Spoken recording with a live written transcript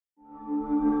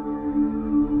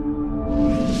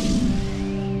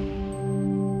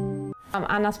I'm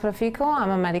Anna Spreafico. I'm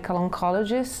a medical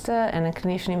oncologist and a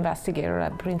clinician investigator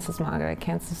at Princess Margaret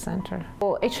Cancer Centre.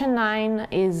 So HN9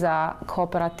 is a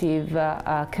cooperative,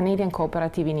 Canadian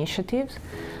cooperative initiative.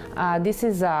 This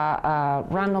is a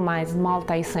randomized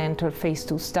multi-center phase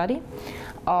 2 study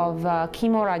of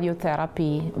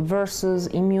chemoradiotherapy versus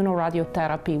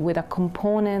immunoradiotherapy with a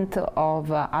component of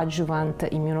adjuvant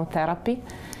immunotherapy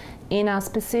in a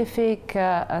specific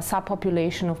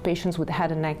subpopulation of patients with head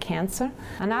and neck cancer.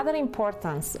 Another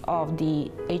importance of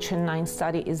the HN9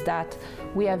 study is that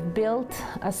we have built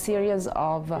a series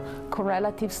of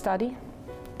correlative studies.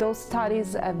 Those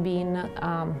studies have been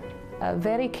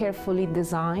very carefully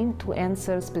designed to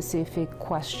answer specific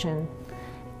questions.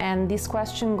 And this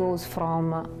question goes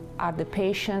from, are the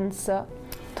patients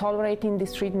tolerating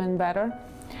this treatment better?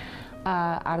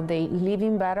 Are they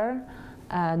living better?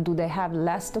 Do they have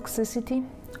less toxicity?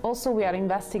 Also, we are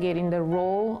investigating the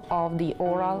role of the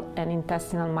oral and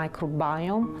intestinal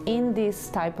microbiome in this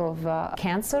type of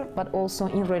cancer, but also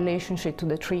in relationship to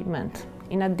the treatment.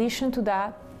 In addition to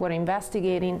that, we're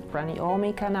investigating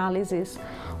proteomic analysis,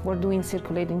 we're doing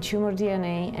circulating tumor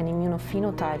DNA and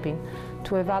immunophenotyping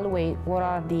to evaluate what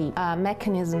are the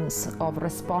mechanisms of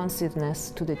responsiveness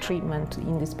to the treatment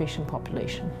in this patient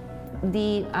population.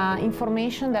 The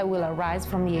information that will arise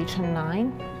from the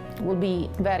HN9 will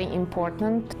be very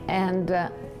important, and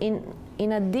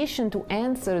in addition to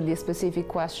answer the specific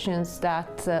questions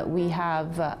that we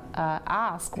have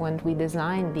asked when we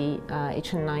designed the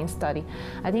HN9 study,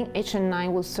 I think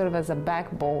HN9 will serve as a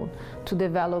backbone to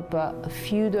develop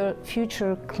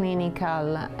future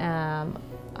clinical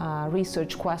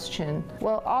research question.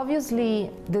 Well,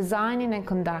 obviously, designing and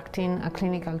conducting a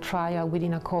clinical trial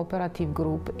within a cooperative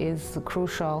group is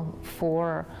crucial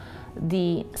for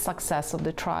the success of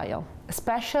the trial,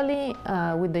 especially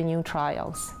with the new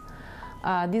trials.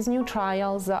 These new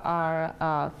trials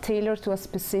are tailored to a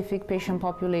specific patient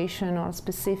population or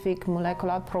specific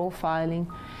molecular profiling,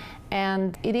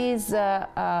 and it is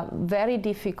very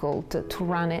difficult to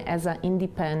run it as an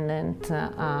independent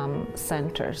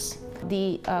centers.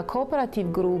 The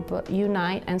cooperative group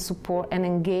unite and support and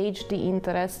engage the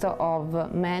interest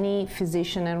of many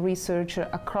physicians and researchers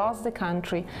across the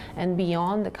country and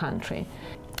beyond the country,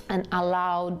 and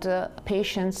allowed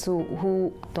patients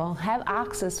who don't have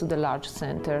access to the large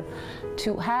center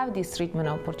to have this treatment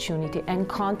opportunity and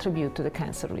contribute to the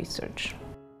cancer research.